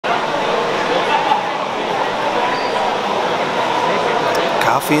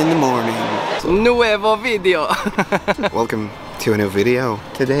Coffee in the morning. Nuevo video. Welcome to a new video.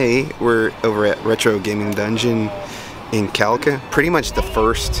 Today we're over at Retro Gaming Dungeon in Kalken. Pretty much the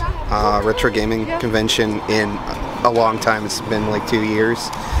first retro gaming convention in a long time. It's been like 2 years.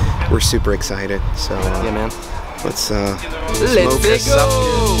 We're super excited. So yeah, man. Let's smoke us go.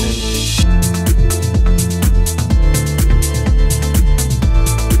 Up.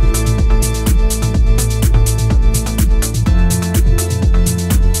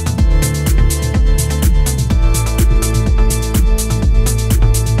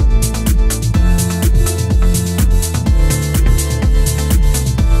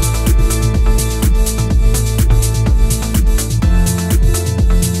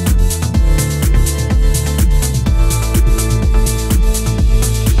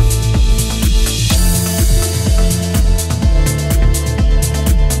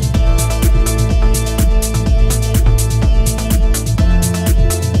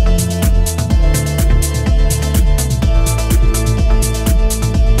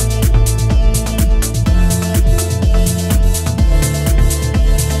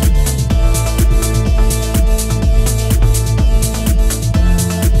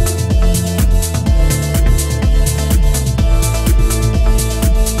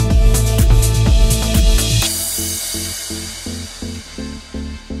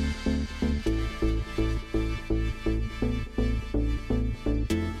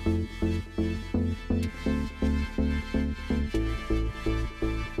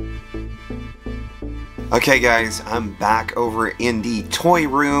 Okay guys, I'm back over in the toy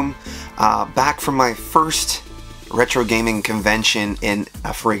room, back from my first retro gaming convention in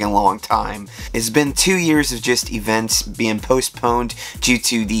a friggin' long time. It's been 2 years of just events being postponed due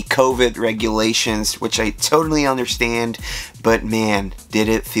to the COVID regulations, which I totally understand, but man, did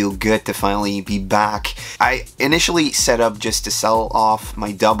it feel good to finally be back. I initially set up just to sell off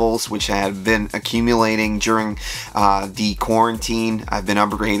my doubles, which I have been accumulating during the quarantine. I've been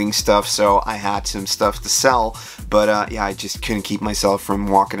upgrading stuff, so I had some stuff to sell, but yeah, I just couldn't keep myself from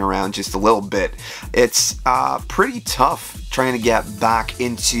walking around just a little bit. It's pretty tough trying to get back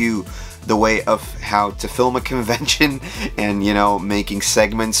into the way of how to film a convention and, you know, making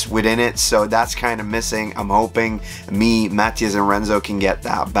segments within it, so that's kind of missing. I'm hoping me, Matthias, and Renzo can get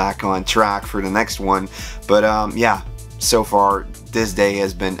that back on track for the next one, but yeah, so far this day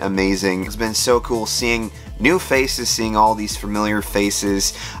has been amazing. It's been so cool seeing new faces, seeing all these familiar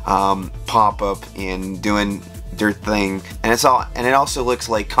faces pop up and doing their thing, and it also looks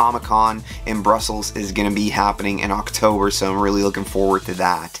like Comic-Con in Brussels is gonna be happening in October, so I'm really looking forward to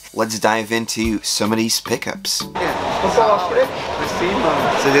that. Let's dive into some of these pickups. So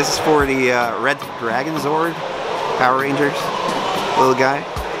this is for the Red Dragon Zord Power Rangers little guy.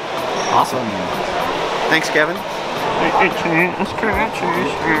 Awesome. Thanks, Kevin.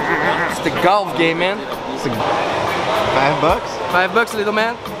 It's the golf game, man. It's $5. $5, little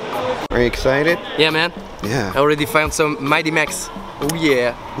man. Are you excited? Yeah, man. Yeah. I already found some Mighty Max. Oh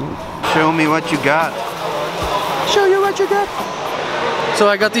yeah. Ooh. Show me what you got. Show you what you got. So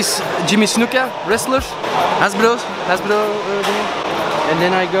I got this Jimmy Snuka wrestlers, Hasbro game. And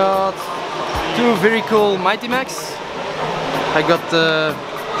then I got two very cool Mighty Max. I got the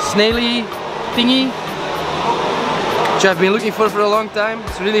Snaily thingy, which I've been looking for a long time.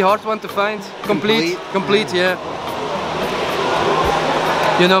 It's a really hard one to find. Complete, yeah.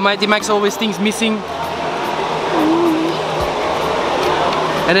 You know, Mighty Max always things missing.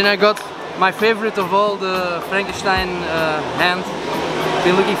 And then I got my favorite of all, the Frankenstein hand.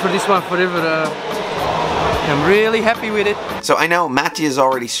 Been looking for this one forever. I'm really happy with it. So I know Matthias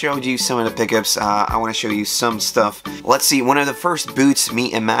already showed you some of the pickups. I want to show you some stuff. Let's see, one of the first booths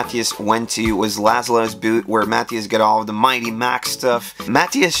me and Matthias went to was Laszlo's booth, where Matthias got all of the Mighty Max stuff.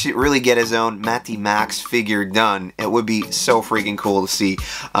 Matthias should really get his own Mighty Max figure done. It would be so freaking cool to see.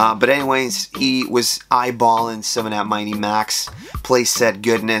 But anyways, he was eyeballing some of that Mighty Max playset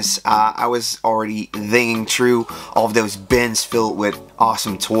goodness. I was already thinking through all of those bins filled with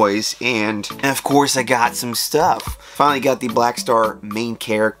awesome toys, and of course I got some stuff. Finally got the Black Star main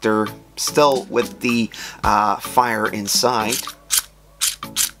character, still with the fire inside.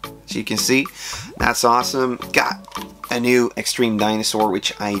 As you can see, that's awesome. Got a new Extreme Dinosaur,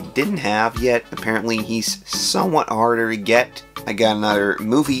 which I didn't have yet. Apparently he's somewhat harder to get. I got another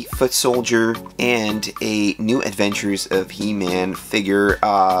movie foot soldier and a new Adventures of He-Man figure.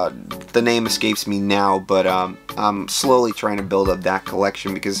 The name escapes me now, but I'm slowly trying to build up that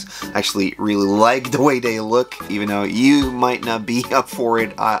collection because I actually really like the way they look. Even though you might not be up for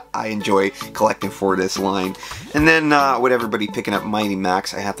it, I enjoy collecting for this line. And then with everybody picking up Mighty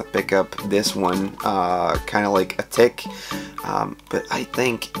Max, I have to pick up this one, kind of like a tick. But I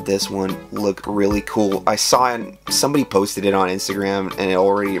think this one looked really cool. I saw it, somebody posted it on Instagram, and it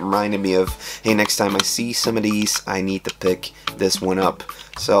already reminded me of, hey, next time I see some of these, I need to pick this one up.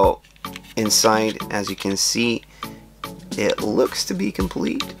 So inside, as you can see, it looks to be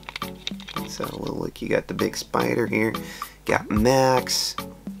complete. So look, you got the big spider here, got Max.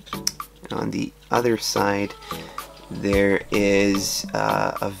 On the other side, there is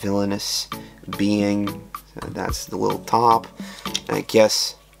a villainous being. So that's the little top. And I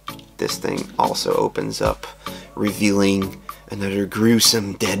guess this thing also opens up, revealing another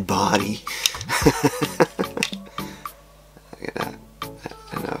gruesome dead body. Look at that.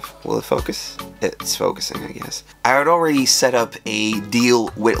 Enough. Will it focus? It's focusing, I guess. I had already set up a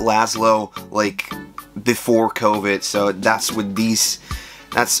deal with Laszlo like before COVID, so that's what these.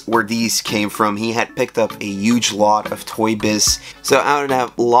 That's where these came from. He had picked up a huge lot of Toy Biz. So out of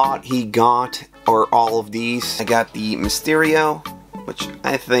that lot he got, or all of these, I got the Mysterio, which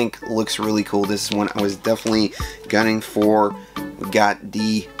I think looks really cool. This is one I was definitely gunning for. We got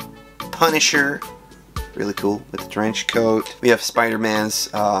the Punisher, really cool, with the trench coat. We have Spider-Man's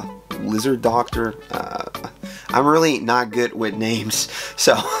Lizard Doctor. I'm really not good with names,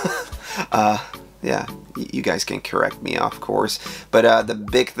 so yeah, you guys can correct me, of course. But the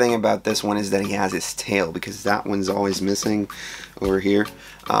big thing about this one is that he has his tail, because that one's always missing over here.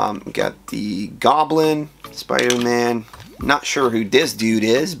 Got the Goblin, Spider-Man. Not sure who this dude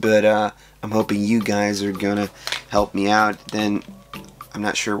is, but I'm hoping you guys are gonna help me out. Then I'm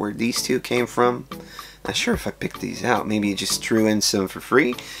not sure where these two came from. Not sure if I picked these out. Maybe you just threw in some for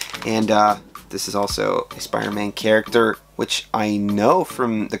free. And this is also a Spider-Man character, which I know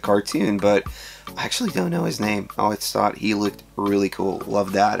from the cartoon, but I actually don't know his name. I always thought he looked really cool.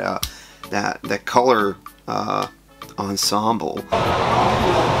 Love that that color ensemble.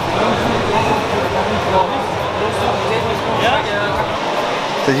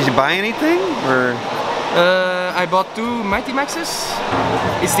 So did you buy anything, or? I bought 2 Mighty Maxes.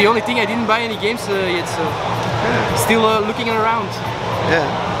 It's the only thing. I didn't buy any games yet, so Yeah. Still looking around.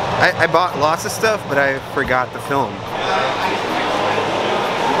 Yeah, I bought lots of stuff, but I forgot the film.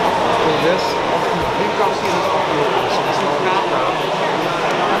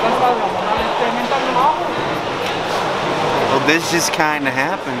 Well, this just kind of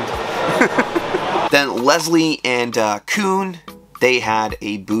happened. Then Leslie and Coon, they had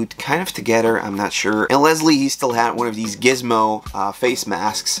a boot kind of together, I'm not sure. And Leslie, he still had one of these gizmo face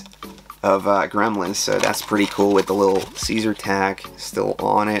masks of Gremlins, so that's pretty cool with the little Caesar tag still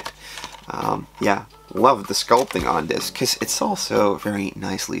on it. Yeah, love the sculpting on this, because it's also very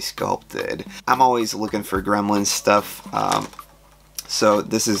nicely sculpted. I'm always looking for Gremlins stuff, so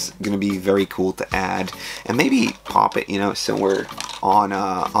this is going to be very cool to add, and maybe pop it, you know, somewhere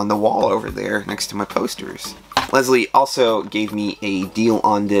on the wall over there next to my posters. Leslie also gave me a deal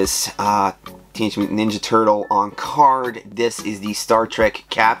on this Teenage Mutant Ninja Turtle on card. This is the Star Trek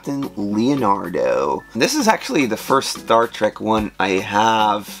Captain Leonardo. This is actually the first Star Trek one I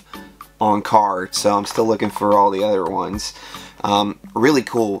have on card, so I'm still looking for all the other ones. Really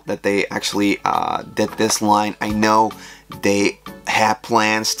cool that they actually did this line. I know they had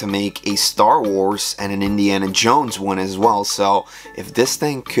plans to make a Star Wars and an Indiana Jones one as well, so if this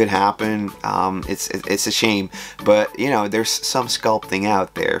thing could happen, it's a shame, but you know, there's some sculpting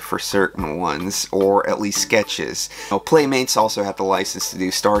out there for certain ones, or at least sketches. You know, Playmates also had the license to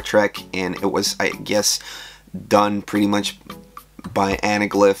do Star Trek, and it was, I guess, done pretty much by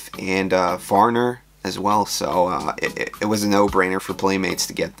Anaglyph and Farner as well, so it was a no-brainer for Playmates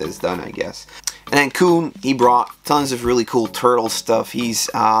to get this done, I guess. And then Coon, he brought tons of really cool turtle stuff. He's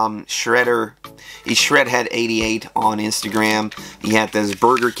Shredder. He's Shredhead88 on Instagram. He had this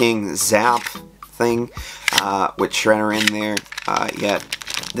Burger King Zap thing with Shredder in there. He got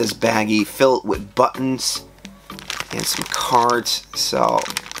this baggie filled with buttons and some cards. So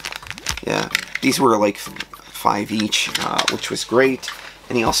yeah, these were like 5 each, which was great.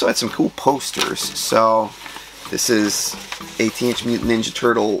 And he also had some cool posters. So this is a Teenage Mutant Ninja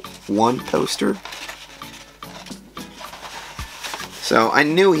Turtle 1 poster. So I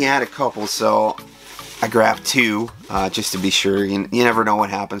knew he had a couple, so I grabbed 2 just to be sure. You never know what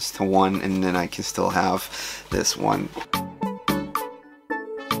happens to one, and then I can still have this one.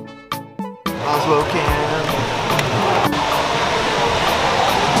 Oslo can.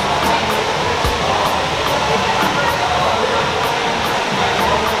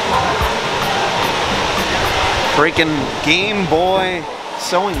 freaking Game Boy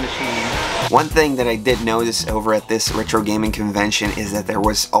sewing machine. One thing that I did notice over at this retro gaming convention is that there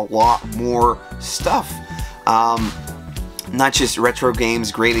was a lot more stuff. Not just retro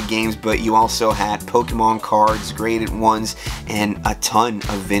games, graded games, but you also had Pokemon cards, graded ones, and a ton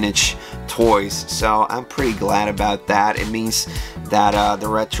of vintage toys. So I'm pretty glad about that. It means that the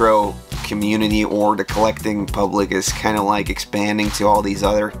retro community or the collecting public is kind of like expanding to all these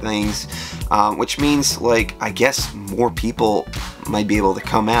other things, which means, like, I guess more people might be able to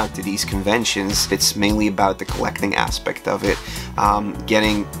come out to these conventions. It's mainly about the collecting aspect of it,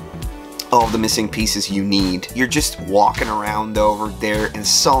 getting all the missing pieces you need. You're just walking around over there and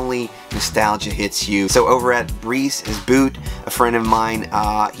suddenly nostalgia hits you. So over at Reese, his boot, a friend of mine,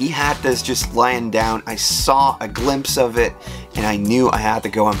 he had this just lying down. I saw a glimpse of it and I knew I had to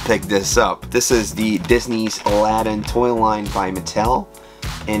go and pick this up. This is the Disney's Aladdin toy line by Mattel.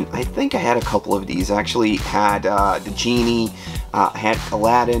 And I think I had a couple of these. I actually had the Genie, I had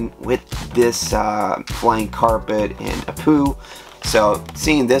Aladdin with this flying carpet and Apu. So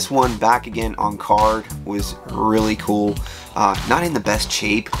seeing this one back again on card was really cool. Not in the best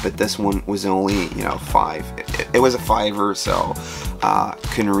shape, but this one was only, you know, $5. It was a $5, so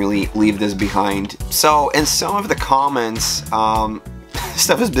couldn't really leave this behind. So in some of the comments,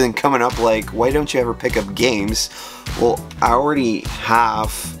 stuff has been coming up like, why don't you ever pick up games? Well, I already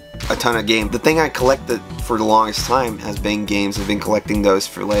have a ton of games. The thing I collected for the longest time has been games. I've been collecting those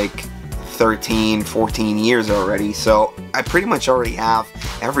for like 13, 14 years already, so I pretty much already have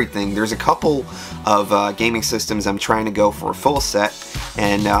everything. There's a couple of gaming systems I'm trying to go for a full set,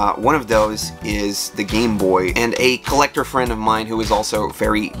 and one of those is the Game Boy. And a collector friend of mine who is also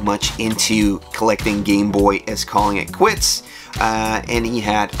very much into collecting Game Boy is calling it quits, and he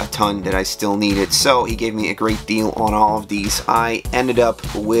had a ton that I still needed, so he gave me a great deal on all of these. I ended up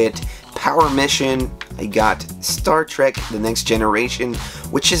with Power Mission. I got Star Trek The Next Generation,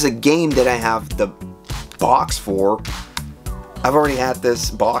 which is a game that I have the box for. I've already had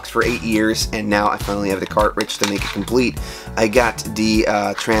this box for 8 years, and now I finally have the cartridge to make it complete. I got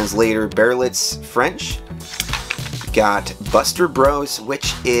the translator Berlitz French. Got Buster Bros,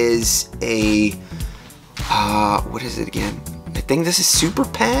 which is a what is it again? I think this is Super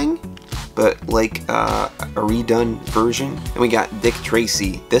Pang, but like a redone version. And we got Dick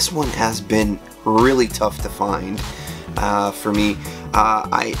Tracy. This one has been really tough to find for me.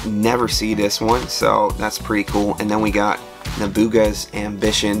 I never see this one, so that's pretty cool. And then we got Nabuga's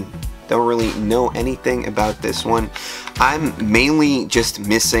Ambition. Don't really know anything about this one. I'm mainly just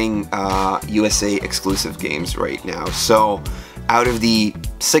missing USA exclusive games right now. So out of the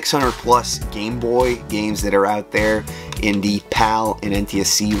 600 plus Game Boy games that are out there in the PAL and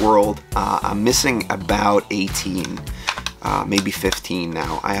NTSC world, I'm missing about 18, maybe 15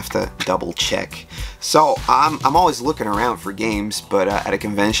 now. I have to double check. So I'm always looking around for games, but at a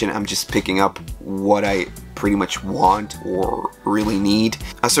convention I'm just picking up what I pretty much want or really need.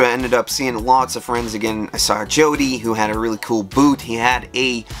 So I ended up seeing lots of friends again. I saw Jody, who had a really cool boot. He had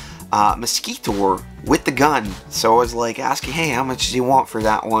a Mosquitoor with the gun, so I was like asking, hey, how much do you want for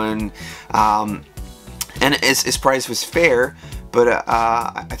that one? And his price was fair, but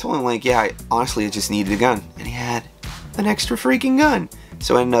I told him, like, yeah, honestly I just needed a gun, and he had an extra freaking gun.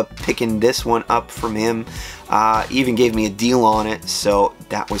 So I ended up picking this one up from him. He even gave me a deal on it, so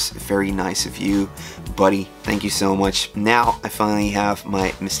that was very nice of you, buddy. Thank you so much. Now I finally have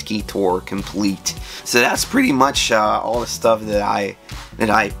my Mosquitoor complete. So that's pretty much all the stuff that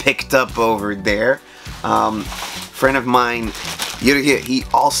I picked up over there. Friend of mine, he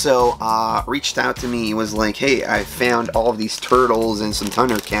also reached out to me. He was like, hey, I found all of these turtles and some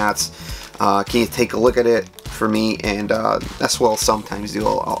Thundercats. Can you take a look at it for me? And that's what I'll sometimes do.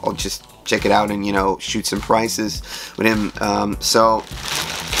 I'll just check it out and, you know, shoot some prices with him. So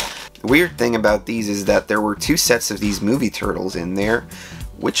the weird thing about these is that there were 2 sets of these movie turtles in there,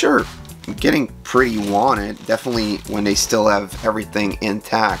 which are getting pretty wanted, definitely when they still have everything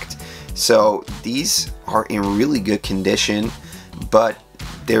intact. So these are in really good condition, but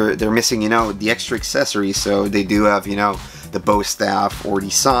they're missing, you know, the extra accessories. So they do have, you know, the bow staff or the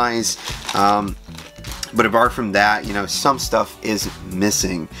size, but apart from that, you know, some stuff is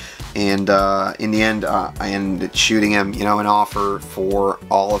missing. And in the end, I ended up shooting him, you know, an offer for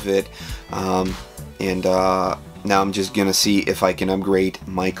all of it. Now I'm just gonna see if I can upgrade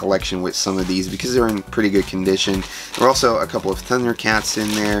my collection with some of these because they're in pretty good condition. There are also a couple of Thundercats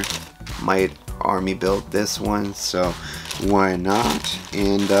in there. Might army build this one, so why not?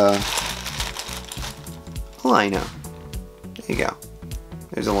 And Lino. There you go.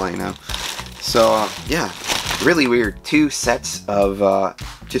 There's a Lino. So yeah, really weird. 2 sets of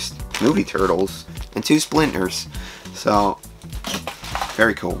just movie turtles and 2 splinters. So,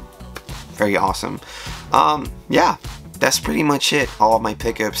 very cool. Very awesome. Yeah, that's pretty much it. All of my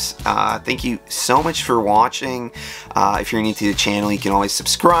pickups. Thank you so much for watching. If you're new to the channel, you can always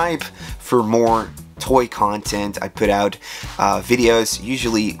subscribe for more toy content. I put out videos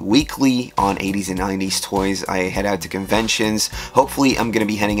usually weekly on 80s and 90s toys. I head out to conventions. Hopefully I'm going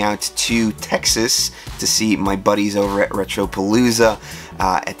to be heading out to Texas to see my buddies over at Retropalooza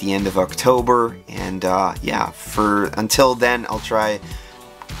at the end of October. And yeah, until then, I'll try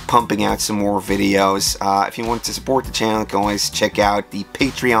pumping out some more videos. If you want to support the channel, you can always check out the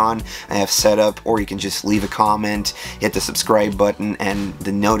Patreon I have set up, or you can just leave a comment, hit the subscribe button and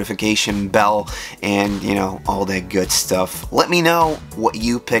the notification bell, and you know, all that good stuff. Let me know what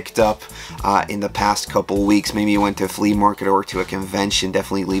you picked up in the past couple weeks. Maybe you went to a flea market or to a convention.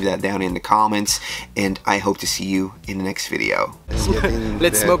 Definitely leave that down in the comments, and I hope to see you in the next video.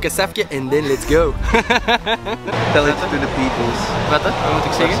 Let's smoke a sapje and then let's go. Tell it to the peoples. Wat moet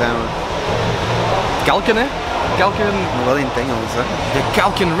ik zeggen? Kalken, hè? Kalken. Wel in het Engels, hè? De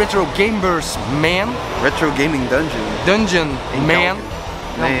Kalken Retro Gamers Man. Retro Gaming Dungeon. Dungeon Man.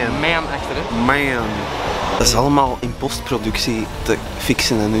 Man. Man achter, hè? Man. Dat is allemaal in postproductie te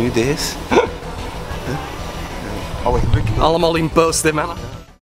fixen en nu deze. Allemaal in post, hè, mannen.